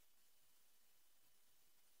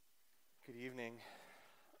evening.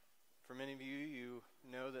 For many of you, you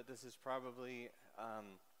know that this is probably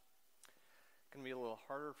going to be a little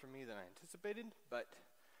harder for me than I anticipated, but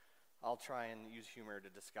I'll try and use humor to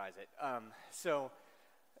disguise it. So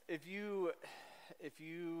if you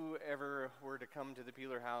ever were to come to the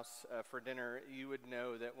Peeler house for dinner, you would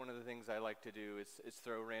know that one of the things I like to do is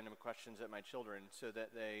throw random questions at my children so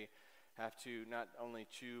that they have to not only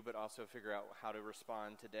chew but also figure out how to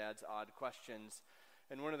respond to Dad's odd questions.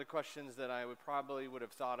 And one of the questions that I would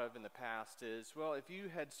have thought of in the past is, well, if you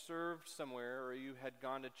had served somewhere or you had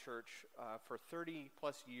gone to church for 30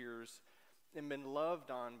 plus years and been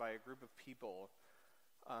loved on by a group of people,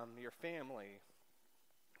 your family,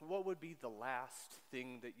 what would be the last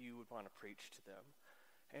thing that you would want to preach to them?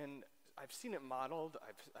 And I've seen it modeled,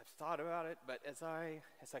 I've thought about it, but as I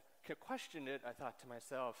questioned it, I thought to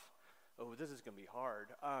myself, oh, this is going to be hard,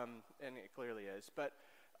 and it clearly is. But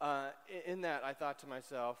in that, I thought to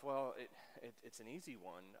myself, well, it's an easy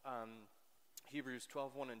one. Hebrews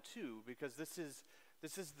 12:1 and 2, because this is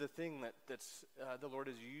the thing that's the Lord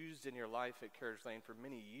has used in your life at Carriage Lane for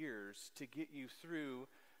many years to get you through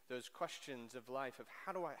those questions of life of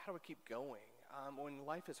how do I keep going when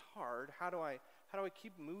life is hard? How do I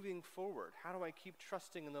keep moving forward? How do I keep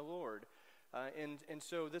trusting in the Lord? And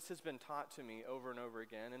so this has been taught to me over and over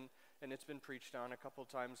again, and it's been preached on a couple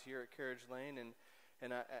times here at Carriage Lane,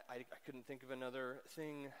 and I couldn't think of another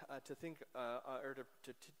thing to think or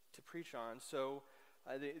to preach on. So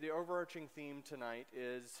the overarching theme tonight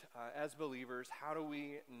is, as believers, how do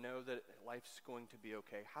we know that life's going to be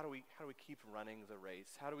okay? How do we keep running the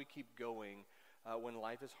race? How do we keep going when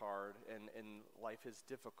life is hard and life is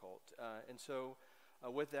difficult? And so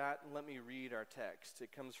with that, let me read our text.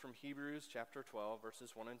 It comes from Hebrews chapter 12,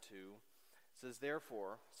 verses 1 and 2. It says,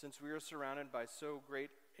 "Therefore, since we are surrounded by so great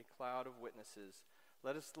a cloud of witnesses,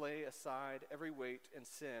 let us lay aside every weight and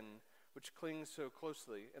sin which clings so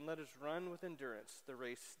closely, and let us run with endurance the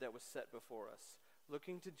race that was set before us,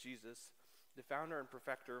 looking to Jesus, the founder and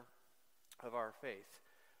perfecter of our faith.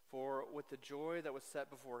 For with the joy that was set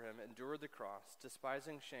before him endured the cross,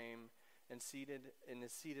 despising shame, and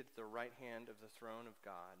is seated at the right hand of the throne of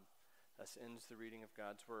God." Thus ends the reading of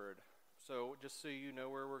God's word. So just so you know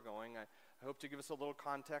where we're going, I hope to give us a little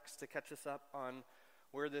context to catch us up on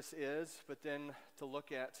where this is, but then to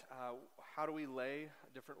look at how do we lay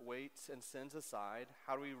different weights and sins aside,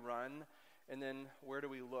 how do we run, and then where do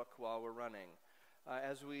we look while we're running.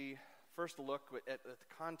 As we first look at the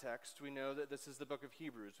context, we know that this is the book of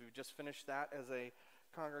Hebrews. We've just finished that as a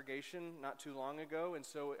congregation not too long ago, and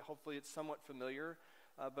so hopefully it's somewhat familiar,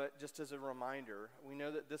 but just as a reminder, we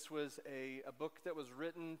know that this was a book that was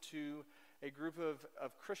written to a group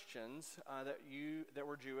of Christians that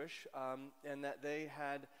were Jewish, and that they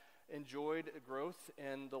had enjoyed growth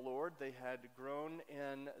in the Lord. They had grown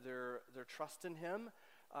in their trust in Him,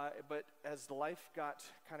 but as life got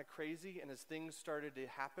kind of crazy and as things started to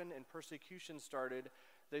happen and persecution started,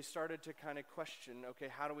 they started to kind of question, okay,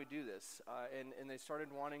 how do we do this? And they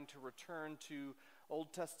started wanting to return to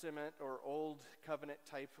Old Testament or Old Covenant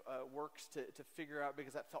type works to figure out,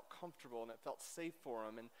 because that felt comfortable and it felt safe for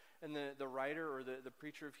them. And the writer or the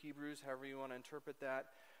preacher of Hebrews, however you want to interpret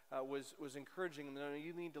that, was encouraging them. No,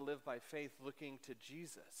 you need to live by faith looking to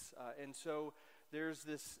Jesus. And so there's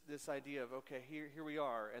this idea of, okay, here we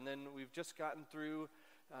are. And then we've just gotten through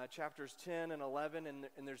chapters 10 and 11, and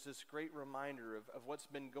there's this great reminder of what's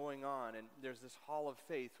been going on. And there's this hall of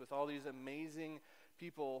faith with all these amazing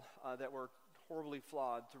people that were horribly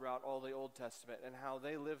flawed throughout all the Old Testament, and how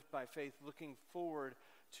they lived by faith looking forward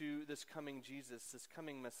to this coming Jesus, this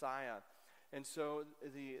coming Messiah. And so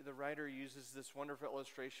the writer uses this wonderful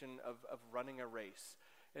illustration of running a race.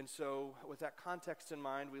 And so with that context in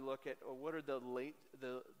mind, we look at what are the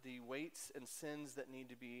weights and sins that need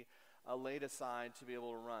to be laid aside to be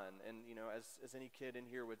able to run. And as any kid in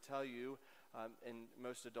here would tell you, and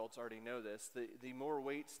most adults already know this, the more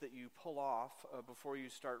weights that you pull off before you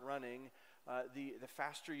start running, the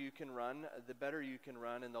faster you can run, the better you can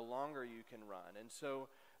run, and the longer you can run. And so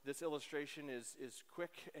this illustration is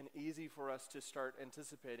quick and easy for us to start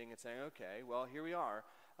anticipating and saying, okay, well, here we are.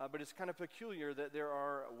 But it's kind of peculiar that there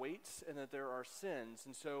are weights and that there are sins.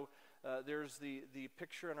 And so there's the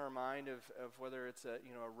picture in our mind of whether it's a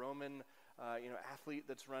Roman athlete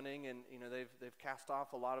that's running, and they've cast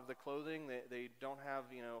off a lot of the clothing. They don't have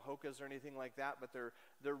hokas or anything like that, but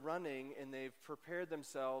they're running, and they've prepared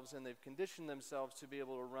themselves and they've conditioned themselves to be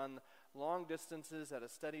able to run long distances at a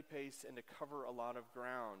steady pace and to cover a lot of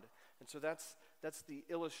ground. And so that's the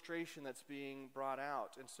illustration that's being brought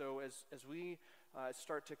out. And so as we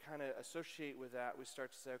start to kind of associate with that, we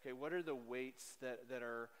start to say, okay, what are the weights that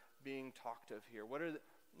are being talked of here? What are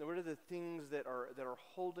what are the things that are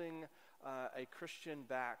holding a Christian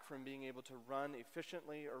back from being able to run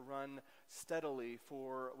efficiently or run steadily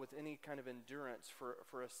with any kind of endurance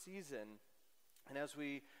for a season? And as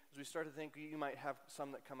we start to think, you might have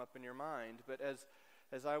some that come up in your mind. But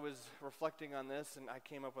as I was reflecting on this, and I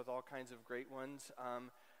came up with all kinds of great ones,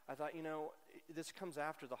 I thought, this comes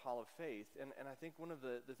after the Hall of Faith. And I think one of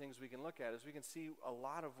the things we can look at is we can see a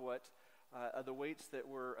lot of what the weights that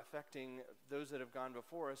were affecting those that have gone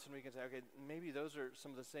before us, and we can say, okay, maybe those are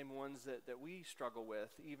some of the same ones that we struggle with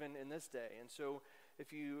even in this day. And so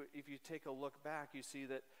if you take a look back, you see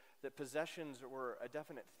that possessions were a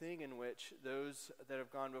definite thing in which those that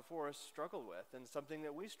have gone before us struggled with, and something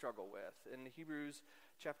that we struggle with. In Hebrews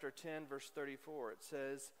chapter 10, verse 34, it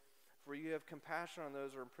says, "For you have compassion on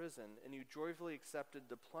those who are in prison, and you joyfully accepted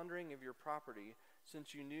the plundering of your property,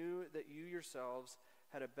 since you knew that you yourselves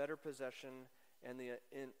had a better possession and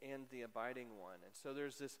the abiding one." And so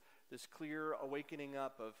there's this clear awakening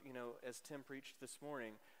up of, as Tim preached this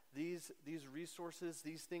morning, these resources,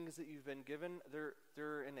 these things that you've been given,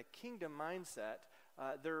 they're in a kingdom mindset.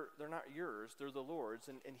 They're not yours, they're the Lord's,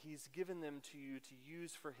 and He's given them to you to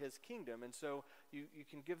use for His kingdom. And so you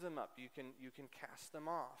can give them up, you can cast them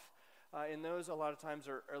off. And those a lot of times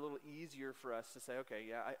are a little easier for us to say, okay,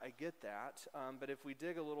 yeah, I get that. But if we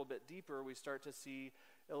dig a little bit deeper, we start to see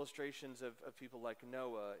illustrations of people like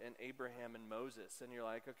Noah and Abraham and Moses. And you're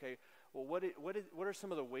like, okay, well, what are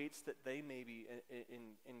some of the weights that they maybe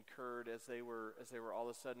incurred as they were all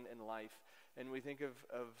of a sudden in life? And we think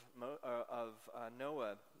of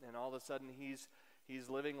Noah, and all of a sudden he's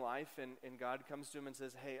living life, and God comes to him and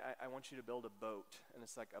says, hey, I want you to build a boat. And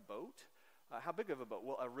it's like, a boat? How big of a boat?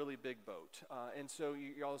 Well, a really big boat. And so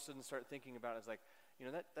you all of a sudden start thinking about it as like,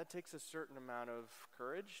 that takes a certain amount of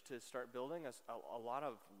courage to start building, a lot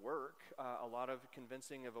of work, a lot of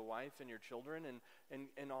convincing of a wife and your children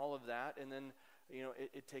and all of that. And then,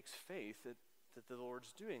 it takes faith that the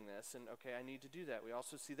Lord's doing this. And okay, I need to do that. We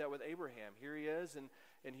also see that with Abraham. Here he is,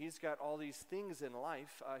 and he's got all these things in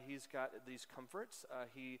life. He's got these comforts.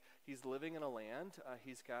 He's living in a land.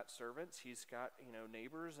 He's got servants. He's got,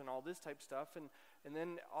 neighbors and all this type stuff. And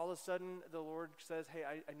then all of a sudden the Lord says, hey,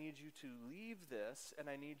 I need you to leave this, and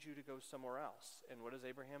I need you to go somewhere else. And what does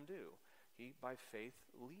Abraham do? He, by faith,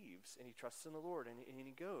 leaves, and he trusts in the Lord, and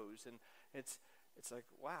he goes. And it's like,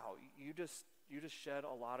 wow, you just shed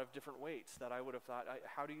a lot of different weights that I would have thought,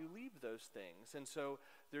 how do you leave those things? And so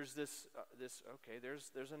there's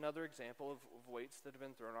there's another example of weights that have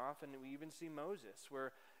been thrown off. And we even see Moses,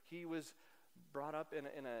 where he was brought up in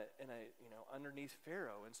a underneath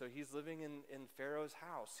Pharaoh. And so he's living in Pharaoh's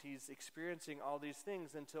house. He's experiencing all these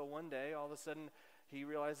things until one day, all of a sudden, he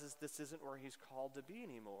realizes this isn't where he's called to be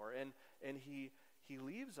anymore. And he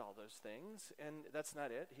leaves all those things, and that's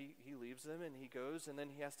not it. He leaves them, and he goes, and then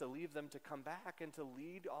he has to leave them to come back and to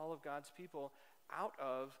lead all of God's people out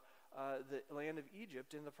of the land of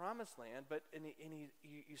Egypt in the promised land. But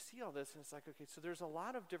you see all this, and it's like, okay, so there's a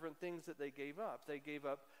lot of different things that they gave up. They gave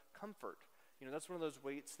up comfort. That's one of those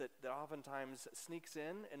weights that oftentimes sneaks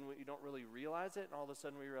in, and you don't really realize it, and all of a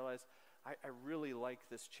sudden we realize, I really like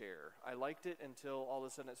this chair. I liked it until all of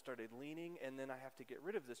a sudden it started leaning, and then I have to get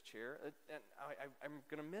rid of this chair, and I'm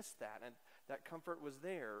going to miss that, and that comfort was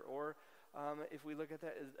there. Or if we look at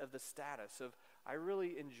that of the status of, I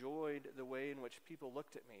really enjoyed the way in which people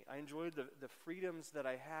looked at me. I enjoyed the freedoms that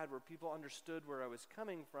I had, where people understood where I was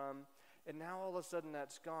coming from, and now all of a sudden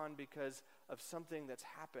that's gone because of something that's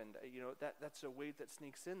happened. That's a weight that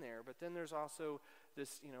sneaks in there. But then there's also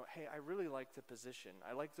this, hey, I really like the position.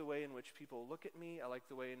 I like the way in which people look at me. I like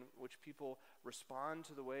the way in which people respond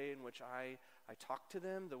to the way in which I talk to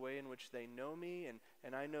them, the way in which they know me,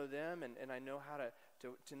 and I know them, and I know how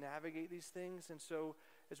to navigate these things. And so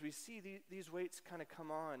as we see these weights kind of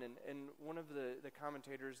come on, and one of the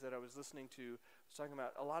commentators that I was listening to was talking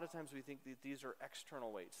about, a lot of times we think that these are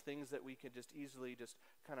external weights, things that we could just easily just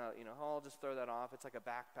kind of, I'll just throw that off. It's like a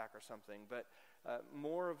backpack or something. But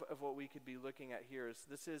more of what we could be looking at here is,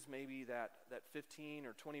 this is maybe that 15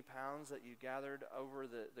 or 20 pounds that you gathered over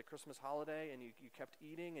the Christmas holiday, and you kept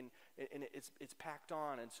eating, and it's packed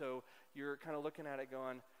on. And so you're kind of looking at it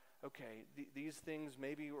going, okay, these things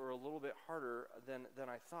maybe were a little bit harder than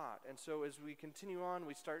I thought. And so as we continue on,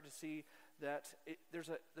 we start to see that there's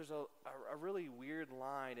a really weird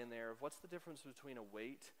line in there of what's the difference between a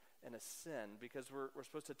weight and a sin, because we're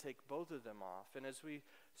supposed to take both of them off. And as we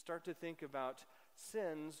start to think about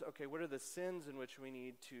sins, okay, what are the sins in which we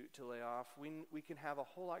need to lay off? We can have a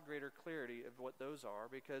whole lot greater clarity of what those are,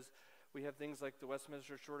 because we have things like the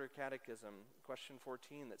Westminster Shorter Catechism, question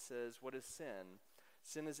 14, that says, what is sin?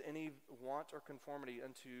 Sin is any want or conformity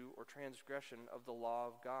unto or transgression of the law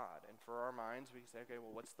of God. And for our minds, we say, okay,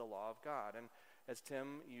 well, what's the law of God? And as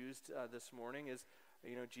Tim used this morning, is,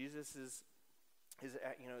 Jesus is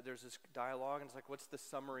there's this dialogue, and it's like, what's the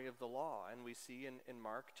summary of the law? And we see in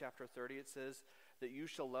Mark chapter 30, it says that you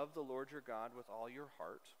shall love the Lord your God with all your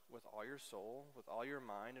heart, with all your soul, with all your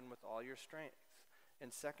mind, and with all your strength.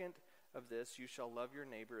 And second of this, you shall love your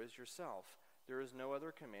neighbor as yourself. There is no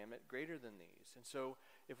other commandment greater than these. And so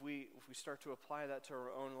if we start to apply that to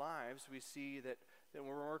our own lives, we see that when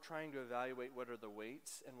we're trying to evaluate what are the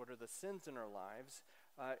weights and what are the sins in our lives,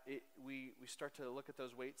 we start to look at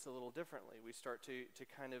those weights a little differently. We start to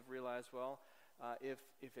kind of realize, well, if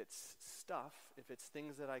it's stuff, if it's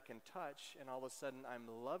things that I can touch, and all of a sudden I'm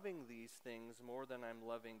loving these things more than I'm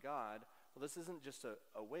loving God, well, this isn't just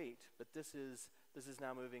a weight, but this is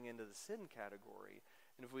now moving into the sin category.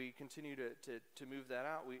 And if we continue to move that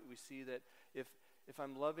out, we see that if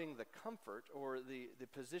I'm loving the comfort or the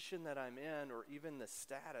position that I'm in, or even the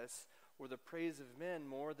status or the praise of men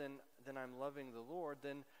more than I'm loving the Lord,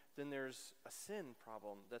 then there's a sin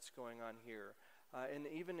problem that's going on here. And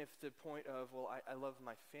even if the point of, well, I love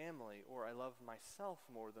my family or I love myself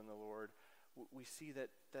more than the Lord, we see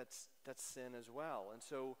that's sin as well. And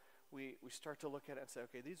so we start to look at it and say,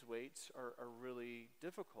 okay, these weights are really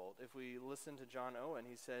difficult. If we listen to John Owen,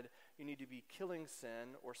 he said, you need to be killing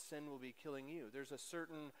sin or sin will be killing you. There's a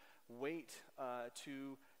certain weight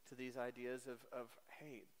to these ideas of,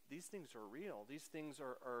 hey, these things are real. These things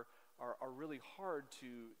are really hard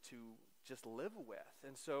to just live with.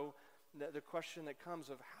 And so the question that comes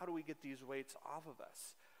of how do we get these weights off of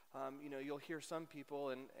us? You'll hear some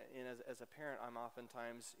people, and as a parent, I'm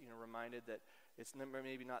oftentimes reminded that it's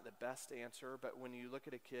maybe not the best answer, but when you look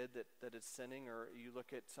at a kid that is sinning, or you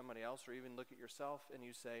look at somebody else, or even look at yourself, and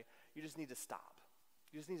you say, you just need to stop.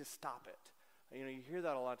 You just need to stop it. You hear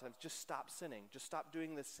that a lot of times. Just stop sinning. Just stop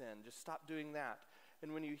doing this sin. Just stop doing that.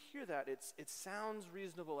 And when you hear that, it sounds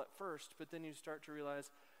reasonable at first, but then you start to realize,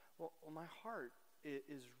 well my heart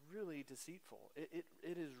is really deceitful.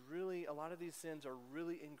 It is really, a lot of these sins are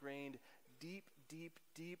really ingrained deep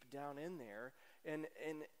down in there. And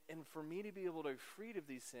for me to be able to be freed of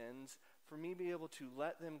these sins, for me to be able to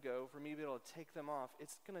let them go, for me to be able to take them off,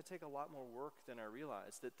 it's going to take a lot more work than I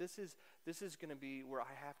realized. That this is going to be where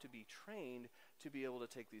I have to be trained to be able to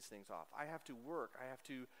take these things off. I have to work. I have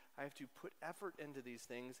to put effort into these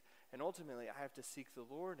things, and ultimately I have to seek the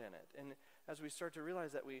Lord in it. And as we start to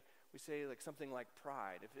realize that, we say like something like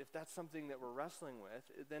pride. If that's something that we're wrestling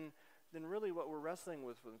with, then really what we're wrestling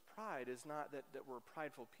with pride is not that we're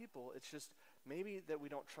prideful people. It's just maybe that we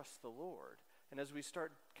don't trust the Lord. And as we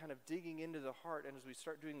start kind of digging into the heart, and as we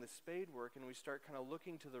start doing the spade work, and we start kind of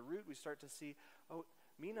looking to the root, we start to see, oh,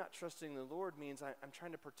 me not trusting the Lord means I'm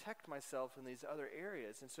trying to protect myself in these other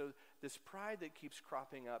areas. And so this pride that keeps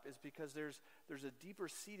cropping up is because there's a deeper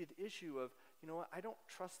seated issue of, you know what, I don't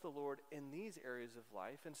trust the Lord in these areas of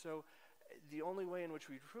life. And so the only way in which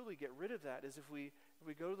we truly get rid of that is if we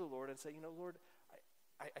go to the Lord and say, Lord,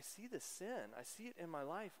 I see this sin. I see it in my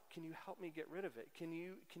life. Can you help me get rid of it? Can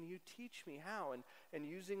you teach me how? And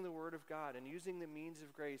using the Word of God and using the means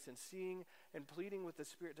of grace and seeing and pleading with the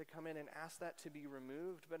Spirit to come in and ask that to be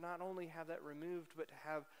removed, but not only have that removed, but to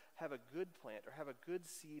have a good plant or have a good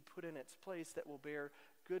seed put in its place that will bear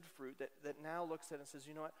good fruit, that now looks at it and says,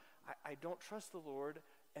 you know what, I don't trust the Lord,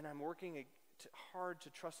 and I'm working hard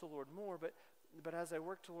to trust the Lord more, but as I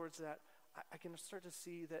work towards that, I can start to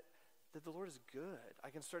see that the Lord is good. I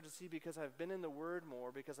can start to see, because I've been in the Word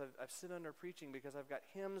more, because I've sit under preaching, because I've got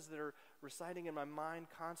hymns that are reciting in my mind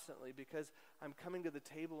constantly, because I'm coming to the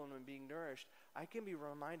table and I'm being nourished, I can be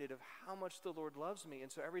reminded of how much the Lord loves me.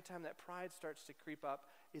 And so every time that pride starts to creep up,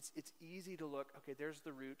 it's easy to look, okay, there's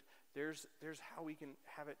the root, there's how we can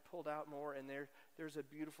have it pulled out more, and there's a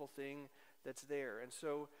beautiful thing that's there. And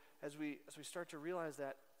so as we start to realize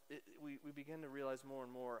that, we begin to realize more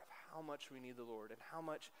and more of how much we need the Lord, and how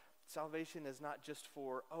much salvation is not just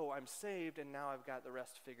for, oh, I'm saved and now I've got the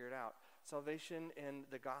rest figured out. Salvation and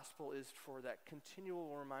the gospel is for that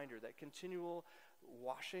continual reminder, that continual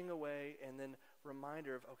washing away, and then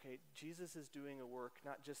reminder of, okay, Jesus is doing a work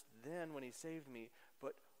not just then when he saved me,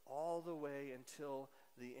 but all the way until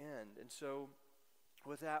the end. And so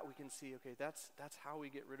with that, we can see, okay, that's how we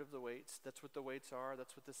get rid of the weights. That's what the weights are.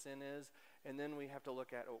 That's what the sin is. And then we have to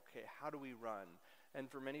look at, okay, how do we run? And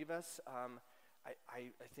for many of us, I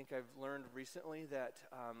think I've learned recently that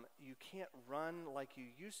you can't run like you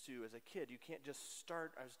used to as a kid. You can't just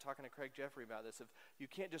start. I was talking to Craig Jeffrey about this. If you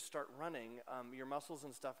can't just start running, your muscles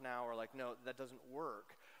and stuff now are like, no, that doesn't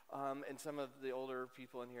work. And some of the older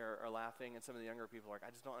people in here are laughing, and some of the younger people are like,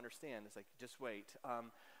 I just don't understand. It's like, just wait.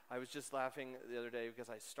 I was just laughing the other day because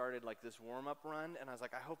I started like this warm-up run, and I was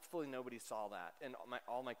like, hopefully nobody saw that. And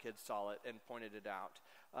all my kids saw it and pointed it out.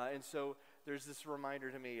 And so there's this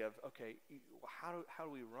reminder to me of, okay, how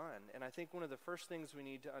do we run? And I think one of the first things we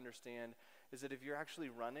need to understand is that if you're actually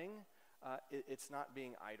running, it's not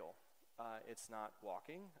being idle. It's not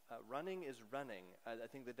walking. Running is running. I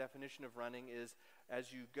think the definition of running is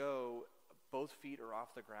as you go, both feet are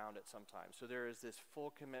off the ground at some time. So there is this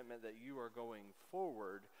full commitment that you are going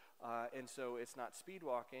forward. And so it's not speed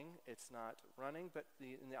walking, it's not running, but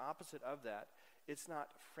in the opposite of that, it's not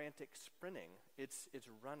frantic sprinting, it's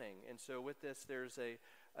running. And so with this, there's a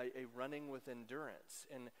running with endurance.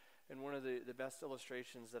 And one of the best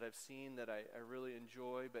illustrations that I've seen that I really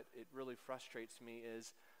enjoy, but it really frustrates me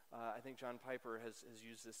is, I think John Piper has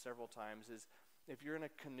used this several times, is if you're in a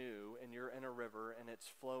canoe and you're in a river and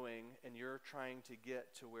it's flowing and you're trying to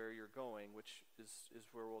get to where you're going, which is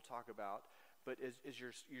where we'll talk about, but as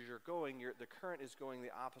you're going, the current is going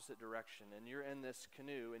the opposite direction, and you're in this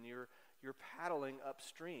canoe and you're paddling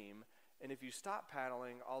upstream, and if you stop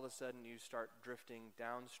paddling, all of a sudden you start drifting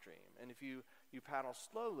downstream. And if you paddle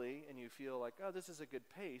slowly and you feel like, oh, this is a good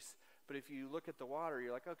pace, but if you look at the water,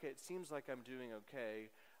 you're like, okay, it seems like I'm doing okay.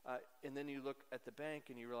 And then you look at the bank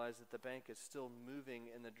and you realize that the bank is still moving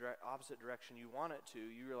in the opposite direction you want it to.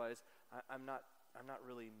 You realize, I'm not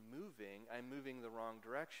really moving. I'm moving the wrong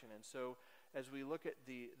direction. And so as we look at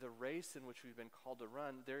the race in which we've been called to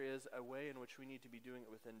run, there is a way in which we need to be doing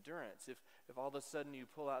it with endurance. If all of a sudden you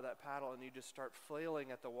pull out that paddle and you just start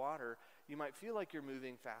flailing at the water, you might feel like you're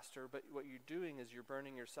moving faster, but what you're doing is you're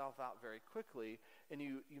burning yourself out very quickly, and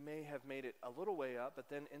you may have made it a little way up, but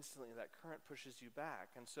then instantly that current pushes you back.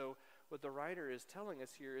 And so what the writer is telling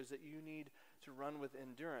us here is that you need to run with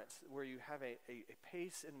endurance, where you have a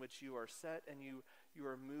pace in which you are set and you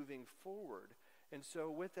are moving forward. And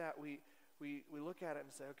so with that, we look at it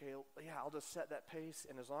and say, okay, yeah, I'll just set that pace,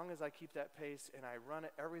 and as long as I keep that pace and I run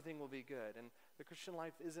it, everything will be good. And the Christian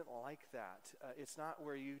life isn't like that. It's not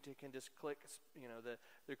where you can just click,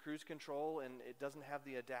 the cruise control, and it doesn't have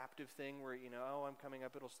the adaptive thing where, oh, I'm coming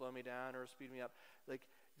up, it'll slow me down or speed me up. Like,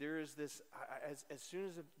 there is this, as soon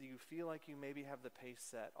as you feel like you maybe have the pace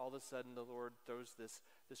set, all of a sudden the Lord throws this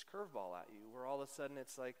curveball at you, where all of a sudden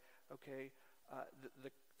it's like, okay,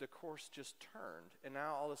 the course just turned, and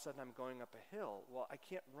now all of a sudden I'm going up a hill. Well, I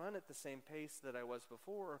can't run at the same pace that I was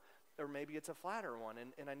before, or maybe it's a flatter one,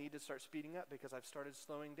 and I need to start speeding up because I've started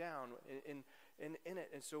slowing down in it.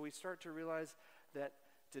 And so we start to realize that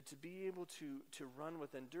to be able to run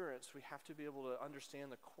with endurance, we have to be able to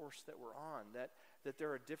understand the course that we're on, that there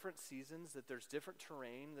are different seasons, that there's different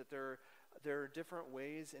terrain, that there are different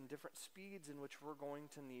ways and different speeds in which we're going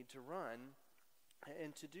to need to run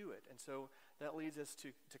and to do it. And so that leads us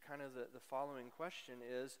to kind of the following question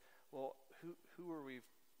is, well, who are we,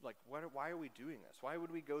 like, why are we doing this? Why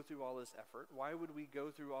would we go through all this effort? Why would we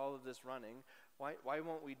go through all of this running? Why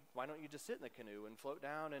don't you just sit in the canoe and float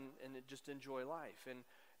down and just enjoy life?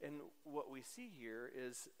 And what we see here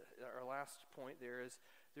is, our last point there is,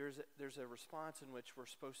 there's a response in which we're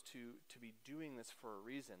supposed to be doing this for a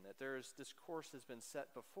reason, that this course has been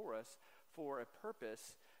set before us for a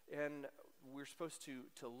purpose, and we're supposed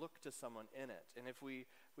to look to someone in it. And if we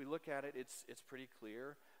look at it, it's pretty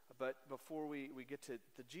clear. But before we get to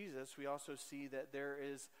Jesus, we also see that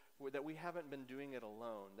that we haven't been doing it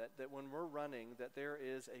alone, that when we're running, that there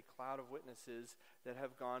is a cloud of witnesses that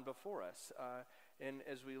have gone before us. And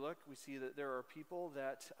as we look, we see that there are people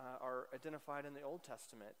that are identified in the Old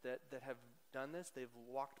Testament that have done this. They've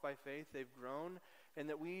walked by faith, they've grown, and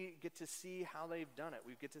that we get to see how they've done it.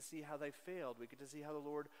 We get to see how they failed. We get to see how the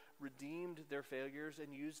Lord redeemed their failures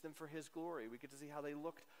and used them for His glory. We get to see how they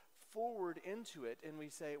looked forward into it, and we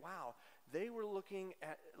say, wow, they were looking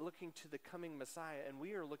to the coming Messiah, and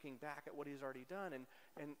we are looking back at what He's already done,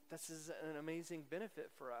 and this is an amazing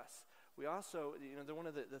benefit for us. We also, one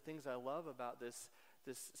of the things I love about this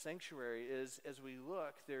sanctuary is, as we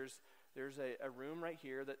look, there's a room right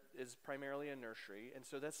here that is primarily a nursery, and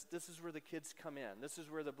so this is where the kids come in. This is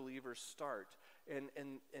where the believers start, and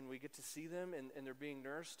we get to see them, and they're being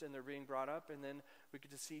nursed, and they're being brought up, and then we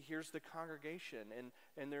get to see, here's the congregation,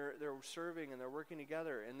 and they're serving, and they're working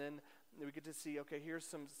together, and then we get to see, okay, here's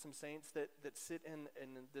some saints that sit in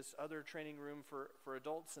this other training room for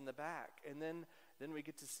adults in the back, and then we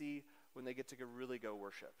get to see when they get to really go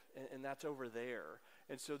worship, and that's over there.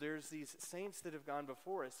 And so there's these saints that have gone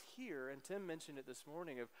before us here, and Tim mentioned it this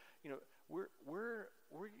morning of, we're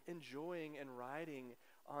enjoying and riding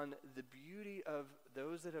on the beauty of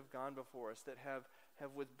those that have gone before us, that have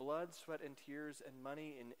have with blood, sweat, and tears, and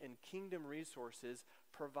money and kingdom resources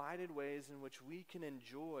provided ways in which we can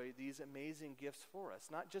enjoy these amazing gifts for us.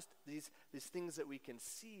 Not just these things that we can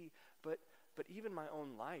see, but even my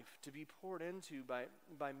own life to be poured into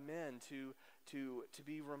by men, to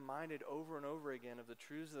be reminded over and over again of the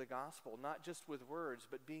truths of the gospel, not just with words,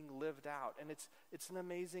 but being lived out. And it's an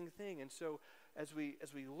amazing thing. And so as we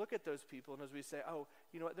look at those people and as we say, oh,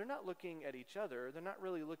 you know what, they're not looking at each other, they're not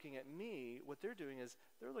really looking at me, what they're doing is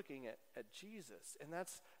they're looking at Jesus. And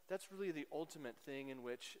that's really the ultimate thing in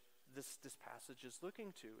which this passage is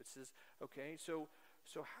looking to. It says, okay, so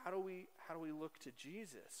how do we look to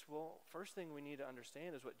Jesus? Well, first thing we need to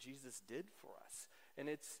understand is what Jesus did for us. And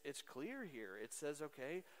it's clear here. It says,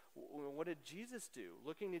 okay, what did Jesus do?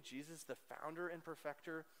 Looking to Jesus, the founder and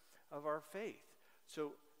perfecter of our faith.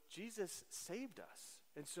 So Jesus saved us.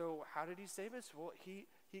 And so how did he save us? Well, he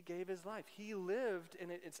gave his life. He lived, and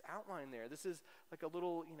it's outlined there. This is like a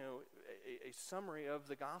little, a summary of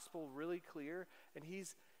the gospel, really clear. And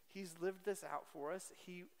he's lived this out for us.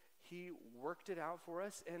 He worked it out for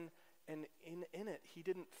us, and in it, he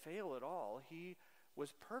didn't fail at all. He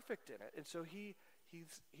was perfect in it. And so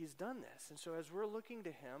he's done this. And so as we're looking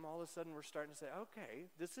to him, all of a sudden we're starting to say, okay,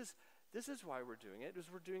 this is why we're doing it, is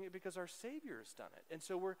we're doing it because our Savior has done it. And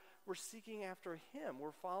so we're seeking after him.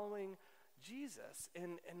 We're following Jesus,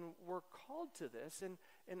 and we're called to this.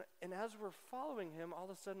 And as we're following him, all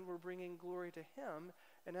of a sudden we're bringing glory to him.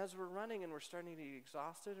 And as we're running and we're starting to be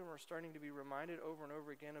exhausted and we're starting to be reminded over and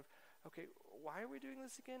over again of, okay, why are we doing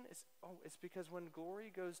this again? It's because when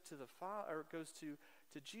glory goes to the Father, or goes to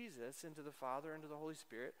Jesus and to the Father and to the Holy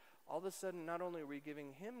Spirit, all of a sudden not only are we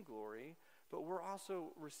giving him glory, but we're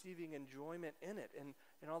also receiving enjoyment in it. And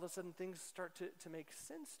all of a sudden things start to make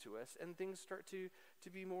sense to us, and things start to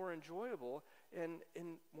be more enjoyable and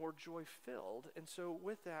more joy-filled. And so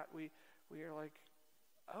with that, we are like,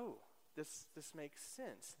 oh, this makes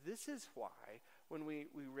sense. This is why when we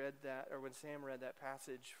read that, or when Sam read that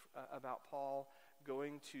passage about Paul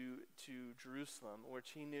going to Jerusalem,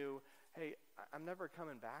 which he knew, hey, I'm never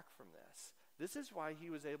coming back from this. This is why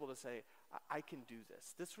he was able to say, I can do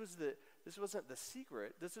this. This wasn't the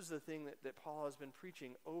secret. This is the thing that Paul has been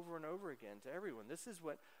preaching over and over again to everyone. This is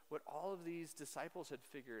what all of these disciples had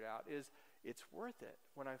figured out, is it's worth it.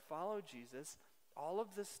 When I follow Jesus, all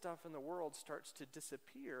of this stuff in the world starts to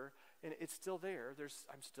disappear, and it's still there.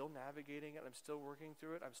 I'm still navigating it. I'm still working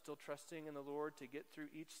through it. I'm still trusting in the Lord to get through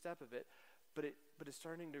each step of it, but it's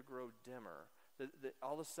starting to grow dimmer.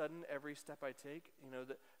 All of a sudden, every step I take,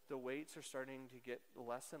 the weights are starting to get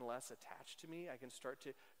less and less attached to me. I can start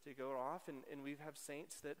to go off, and we have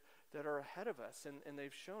saints that are ahead of us, and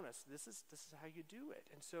they've shown us this is how you do it.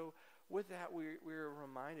 And so with that, we're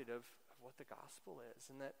reminded of what the gospel is,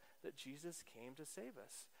 and that Jesus came to save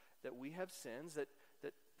us, that we have sins, that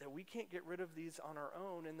we can't get rid of these on our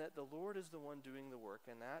own, and that the Lord is the one doing the work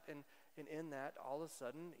in that. And in that, all of a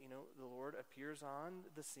sudden, the Lord appears on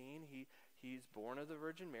the scene. He's born of the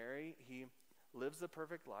Virgin Mary. He lives the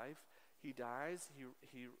perfect life. He dies.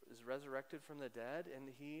 He is resurrected from the dead, and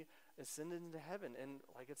he ascended into heaven. And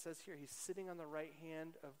like it says here, he's sitting on the right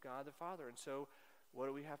hand of God the Father. And so what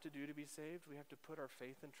do we have to do to be saved? We have to put our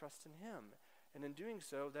faith and trust in him. And in doing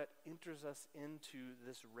so, that enters us into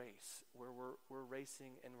this race where we're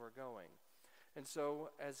racing and we're going. And so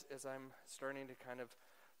as I'm starting to kind of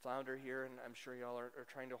flounder here, and I'm sure y'all are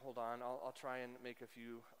trying to hold on, I'll try and make a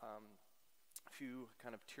few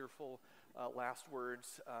kind of tearful last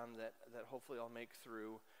words that hopefully I'll make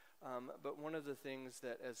through. But one of the things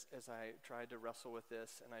that as I tried to wrestle with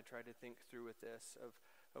this, and I tried to think through with this of,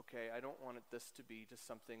 okay, I don't want this to be just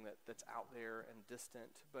something that's out there and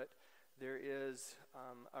distant, but there is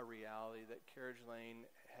a reality that Carriage Lane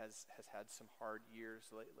has had some hard years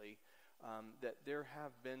lately, that there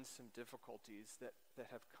have been some difficulties that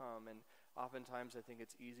have come, and oftentimes I think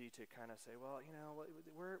it's easy to kind of say, well,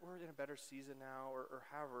 we're in a better season now, or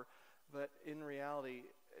however, but in reality,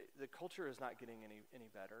 the culture is not getting any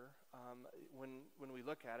better. When we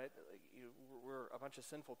look at it, we're a bunch of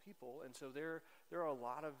sinful people, and so there are a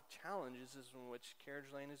lot of challenges in which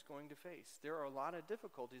Carriage Lane is going to face. There are a lot of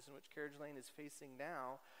difficulties in which Carriage Lane is facing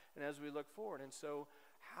now, and as we look forward. And so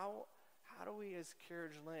how do we as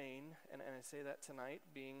Carriage Lane, and I say that tonight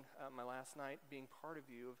being my last night, being part of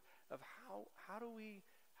you, of how do we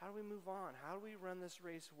move on? How do we run this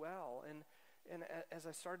race well? And as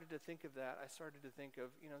I started to think of that, I started to think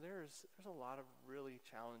of, there's a lot of really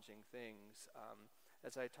challenging things.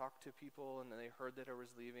 As I talked to people and they heard that I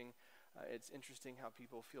was leaving, It's interesting how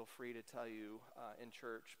people feel free to tell you in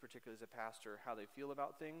church, particularly as a pastor, how they feel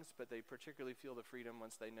about things, but they particularly feel the freedom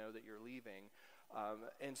once they know that you're leaving.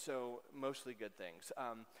 And so mostly good things.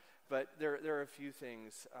 But there are a few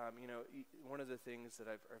things. One of the things that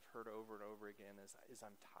I've heard over and over again is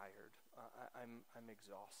I'm tired. I'm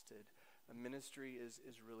exhausted. Ministry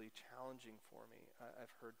is really challenging for me.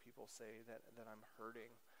 I've heard people say that I'm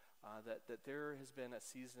hurting. That there has been a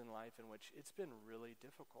season in life in which it's been really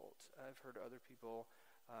difficult. I've heard other people,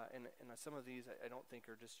 and some of these I don't think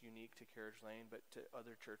are just unique to Carriage Lane, but to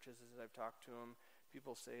other churches as I've talked to them,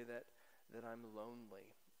 people say that I'm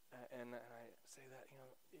lonely, and I say that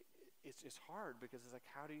it's hard because it's like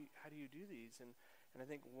how do you do these? And I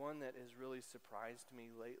think one that has really surprised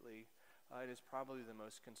me lately, it is probably the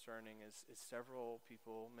most concerning, is several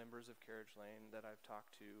people, members of Carriage Lane that I've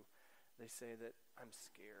talked to. They say that I'm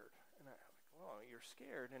scared, and I'm like, "Oh, you're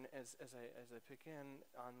scared." And as I pick in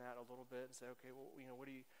on that a little bit and say, "Okay, well, what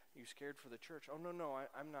are you scared for the church?" "Oh, no,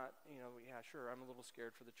 I'm not. Yeah, sure, I'm a little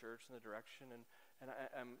scared for the church and the direction, and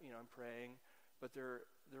I'm praying." But their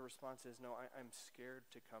response is, "No, I'm scared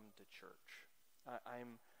to come to church.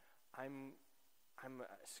 I'm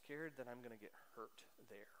scared that I'm going to get hurt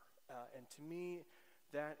there." And to me,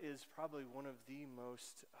 that is probably one of the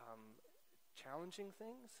most challenging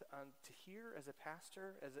things to hear as a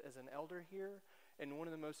pastor, as an elder here, and one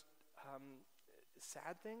of the most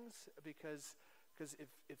sad things, because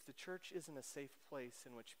if the church isn't a safe place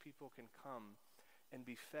in which people can come and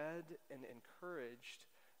be fed and encouraged,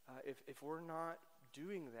 if we're not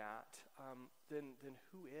doing that, then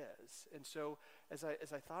who is? And so as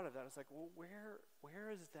I thought of that, I was like, well, where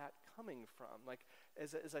is that coming from? Like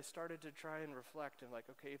as I started to try and reflect and like,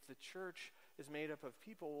 okay, if the church is made up of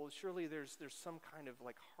people, well, surely there's some kind of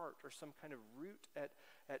like heart or some kind of root at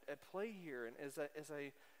play here. And as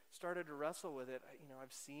I started to wrestle with it,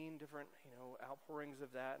 I've seen different outpourings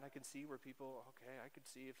of that, and I can see where people, okay, I could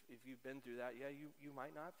see if you've been through that, yeah, you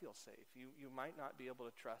might not feel safe. You might not be able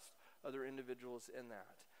to trust other individuals in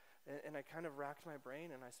that. And I kind of racked my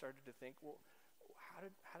brain, and I started to think, well, how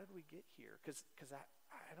did we get here? Because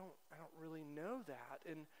I don't really know that.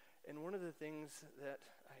 And one of the things that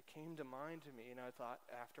came to mind to me, and I thought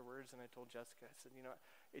afterwards, and I told Jessica, I said,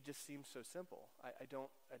 it just seems so simple. I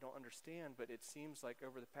don't understand, but it seems like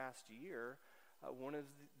over the past year, one of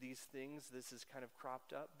these things, this has kind of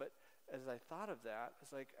cropped up. But as I thought of that,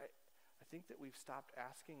 it's like I think that we've stopped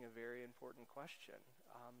asking a very important question,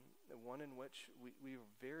 one in which we're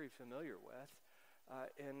very familiar with.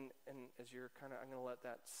 And as you're I'm going to let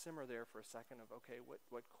that simmer there for a second of, okay,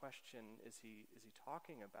 what question is he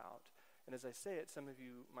talking about? And as I say it, some of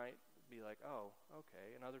you might be like, oh,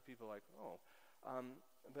 okay, and other people like, oh.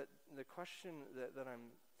 But the question that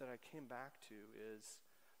I came back to is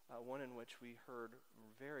one in which we heard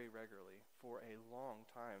very regularly for a long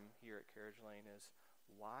time here at Carriage Lane is,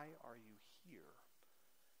 why are you here?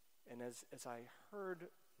 And as I heard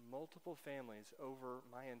multiple families over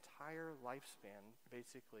my entire lifespan,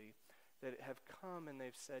 basically, that have come and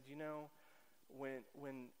they've said,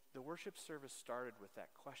 when the worship service started with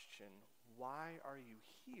that question, why are you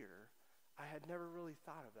here? I had never really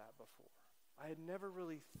thought of that before. I had never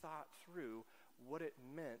really thought through what it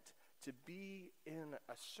meant to be in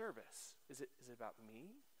a service. Is it about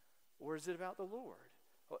me, or is it about the Lord?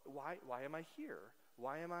 Why am I here?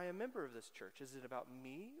 Why am I a member of this church? Is it about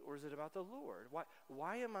me, or is it about the Lord?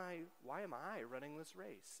 Why am I running this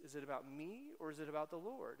race? Is it about me, or is it about the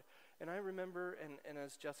Lord? And I remember, and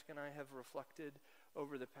as Jessica and I have reflected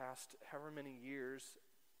over the past however many years,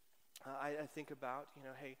 I think about,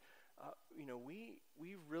 hey,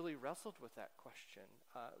 we really wrestled with that question.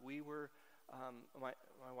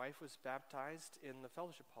 My wife was baptized in the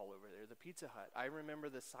fellowship hall over there, the Pizza Hut. I remember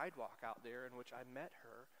the sidewalk out there in which I met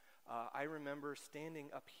her. I remember standing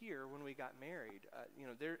up here when we got married.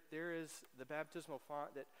 There is the baptismal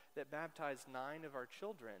font that baptized 9 of our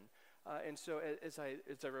children. And so as I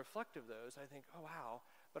reflect of those, I think, oh, wow.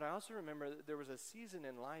 But I also remember that there was a season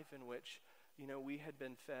in life in which, we had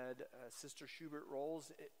been fed Sister Schubert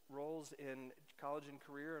rolls in college and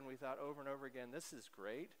career, and we thought over and over again, this is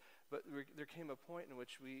great. But there came a point in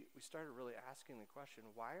which we started really asking the question,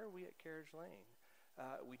 why are we at Carriage Lane?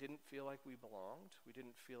 We didn't feel like we belonged. We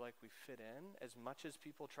didn't feel like we fit in. As much as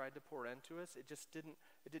people tried to pour into us, it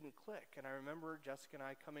didn't click. And I remember Jessica and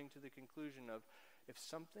I coming to the conclusion of, if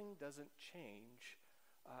something doesn't change,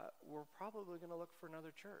 we're probably going to look for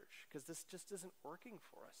another church, because this just isn't working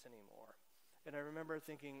for us anymore. And I remember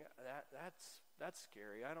thinking, that's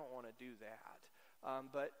scary. I don't want to do that.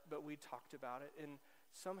 But we talked about it, and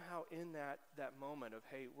somehow in that moment of,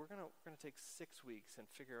 hey, we're gonna take 6 weeks and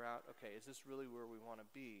figure out, okay, is this really where we want to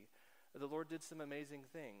be? the Lord did some amazing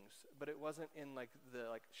things, but it wasn't in like the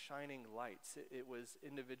shining lights. It was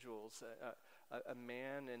individuals, a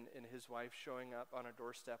man and his wife showing up on a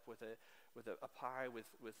doorstep with a pie with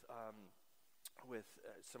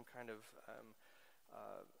some kind of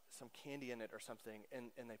some candy in it or something,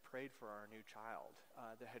 and they prayed for our new child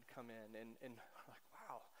that had come in, and like,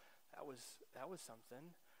 wow, that was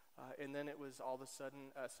something. And then it was all of a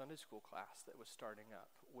sudden a Sunday school class that was starting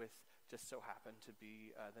up with, just so happened to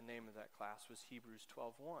be, the name of that class was Hebrews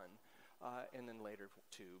 12:1, and then later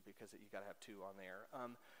 2, because you got to have 2 on there.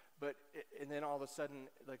 And then all of a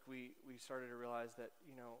sudden, like we started to realize that,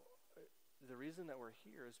 the reason that we're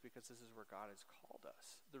here is because this is where God has called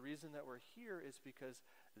us. The reason that we're here is because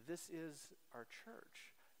this is our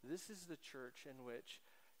church. This is the church in which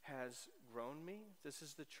has grown me. This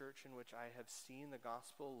is the church in which I have seen the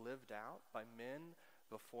gospel lived out by men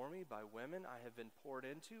before me, by women I have been poured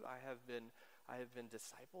into. I have been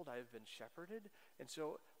discipled. I have been shepherded. And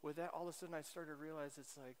so with that, all of a sudden I started to realize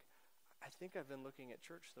it's like, I think I've been looking at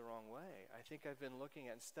church the wrong way. I think I've been looking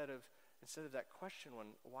at, instead of that question,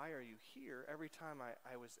 why are you here? Every time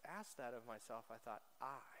I was asked that of myself, I thought,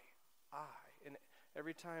 I. And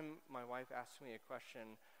every time my wife asked me a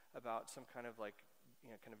question about some kind of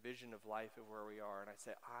kind of vision of life of where we are, and I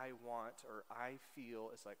say, I want, or I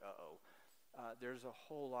feel, it's like, there's a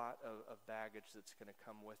whole lot of baggage that's going to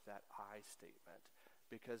come with that I statement,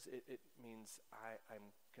 because it means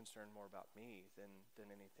I'm concerned more about me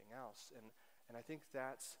than anything else. And I think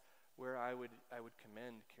that's where I would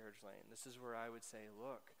commend Carriage Lane. This is where I would say,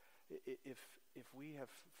 look, if we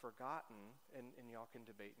have forgotten, and y'all can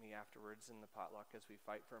debate me afterwards in the potluck as we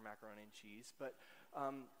fight for macaroni and cheese, but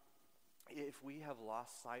if we have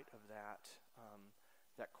lost sight of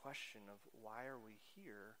that question of why are we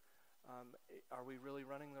here, are we really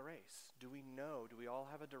running the race? Do we know? Do we all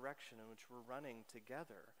have a direction in which we're running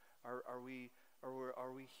together? Are we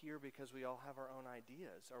here because we all have our own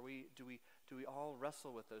ideas? Do we all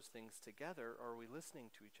wrestle with those things together? Or are we listening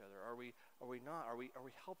to each other? Are we not? Are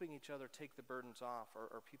we helping each other take the burdens off? Or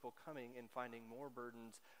are people coming and finding more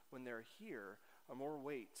burdens when they're here, or more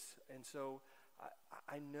weights? And so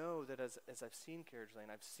I know that as I've seen Carriage Lane,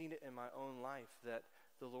 I've seen it in my own life, that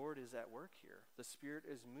the Lord is at work here. The Spirit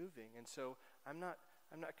is moving. And so I'm not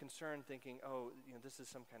concerned thinking, this is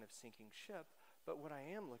some kind of sinking ship. But what I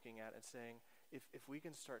am looking at and saying, if we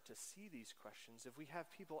can start to see these questions, if we have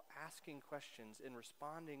people asking questions and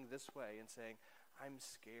responding this way and saying, I'm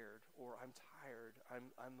scared, or I'm tired,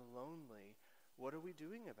 I'm lonely, what are we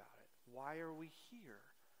doing about it? Why are we here?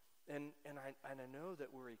 And I know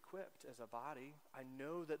that we're equipped as a body. I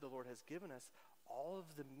know that the Lord has given us all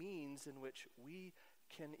of the means in which we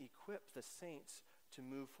can equip the saints to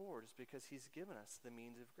move forward, is because he's given us the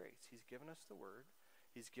means of grace. He's given us the word.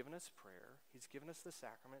 He's given us prayer. He's given us the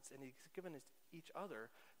sacraments, and he's given us each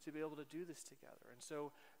other to be able to do this together. And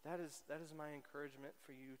so that is my encouragement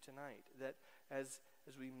for you tonight, that as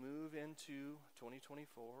we move into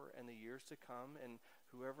 2024 and the years to come, and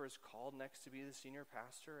whoever is called next to be the senior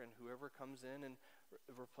pastor, and whoever comes in and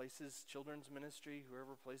replaces children's ministry,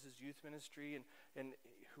 whoever replaces youth ministry, and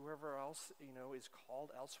whoever else is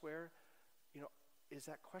called elsewhere, is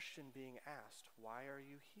that question being asked? Why are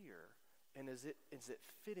you here? And is it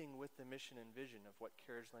fitting with the mission and vision of what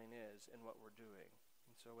Carriage Lane is and what we're doing?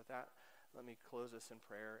 And so with that, let me close us in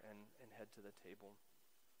prayer and head to the table.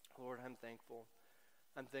 Lord, I'm thankful.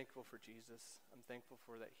 I'm thankful for Jesus. I'm thankful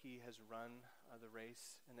for that he has run the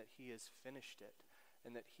race, and that he has finished it,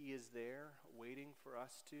 and that he is there waiting for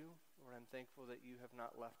us to. Lord, I'm thankful that you have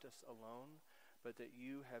not left us alone, but that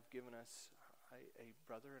you have given us a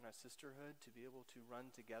brother and a sisterhood to be able to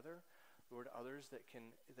run together. Lord, others that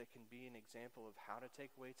can be an example of how to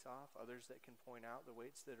take weights off, others that can point out the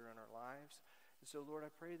weights that are in our lives. And so, Lord,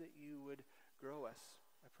 I pray that you would grow us.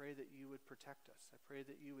 I pray that you would protect us. I pray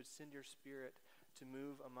that you would send your Spirit to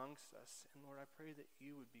move amongst us. And Lord, I pray that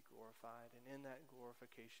you would be glorified. And in that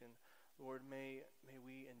glorification, Lord, may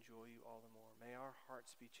we enjoy you all the more. May our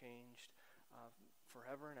hearts be changed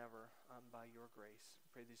forever and ever by your grace. I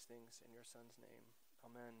pray these things in your Son's name.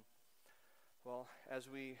 Amen. Well, as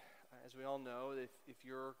we all know, if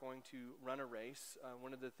you're going to run a race,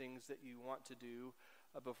 one of the things that you want to do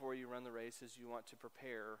before you run the race is you want to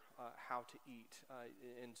prepare how to eat.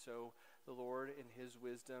 And so the Lord, in his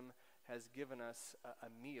wisdom, has given us a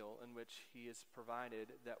meal in which he has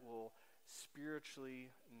provided that will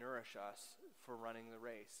spiritually nourish us for running the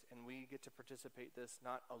race. And we get to participate this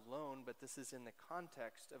not alone, but this is in the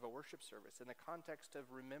context of a worship service, in the context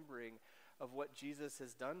of remembering of what Jesus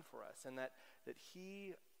has done for us, and that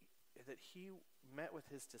he met with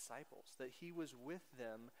his disciples, that he was with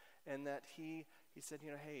them, and that he he said,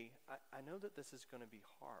 hey, I know that this is going to be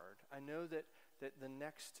hard. I know that the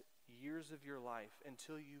next years of your life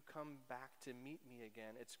until you come back to meet me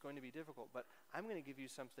again, it's going to be difficult, but I'm going to give you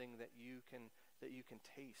something that you can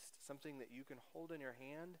taste, something that you can hold in your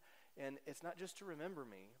hand. And it's not just to remember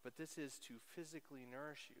me, but this is to physically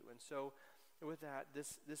nourish you. And so with that,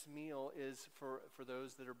 this meal is for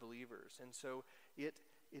those that are believers. And so it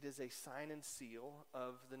is a sign and seal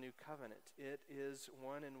of the new covenant. It is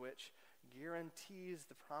one in which guarantees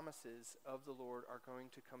the promises of the Lord are going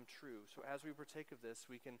to come true. So as we partake of this,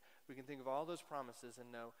 we can think of all those promises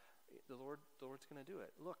and know the Lord's going to do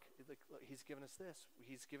it. Look, he's given us this.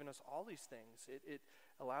 He's given us all these things. It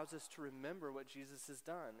allows us to remember what Jesus has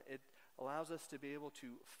done. It allows us to be able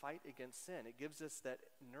to fight against sin. It gives us that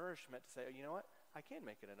nourishment to say, you know what? I can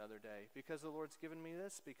make it another day because the Lord's given me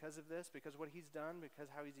this, because of what he's done, because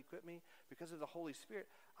how he's equipped me, because of the Holy Spirit.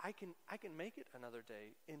 I can make it another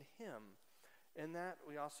day in him. In that,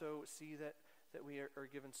 we also see that we are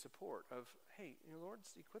given support of, hey, the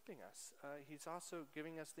Lord's equipping us. He's also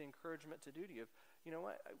giving us the encouragement to duty of, you know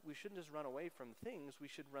what, we shouldn't just run away from things. We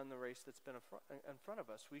should run the race that's been in front of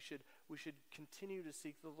us. We should continue to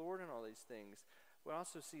seek the Lord in all these things. We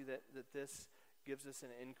also see that this gives us an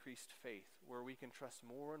increased faith where we can trust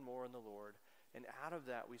more and more in the Lord. And out of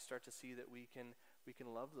that, we start to see that we can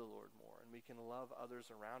love the Lord more and we can love others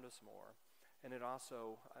around us more. And it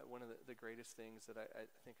also, one of the greatest things that I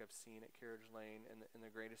think I've seen at Carriage Lane and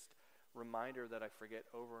the greatest reminder that I forget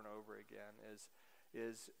over and over again is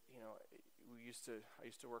I used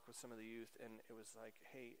to work with some of the youth, and it was like,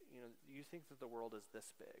 hey, you think that the world is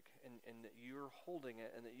this big and that you're holding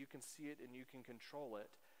it and that you can see it and you can control it.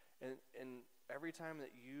 And every time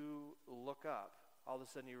that you look up, all of a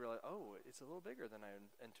sudden you realize, oh, it's a little bigger than I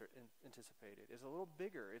anticipated. It's a little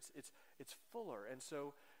bigger. It's fuller. And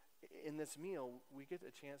so in this meal, we get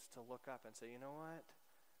a chance to look up and say, you know what?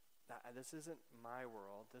 This isn't my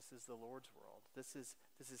world. This is the Lord's world. This is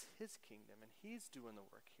his kingdom, and he's doing the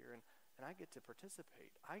work here, and I get to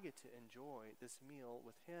participate. I get to enjoy this meal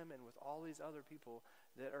with him and with all these other people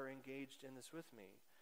that are engaged in this with me.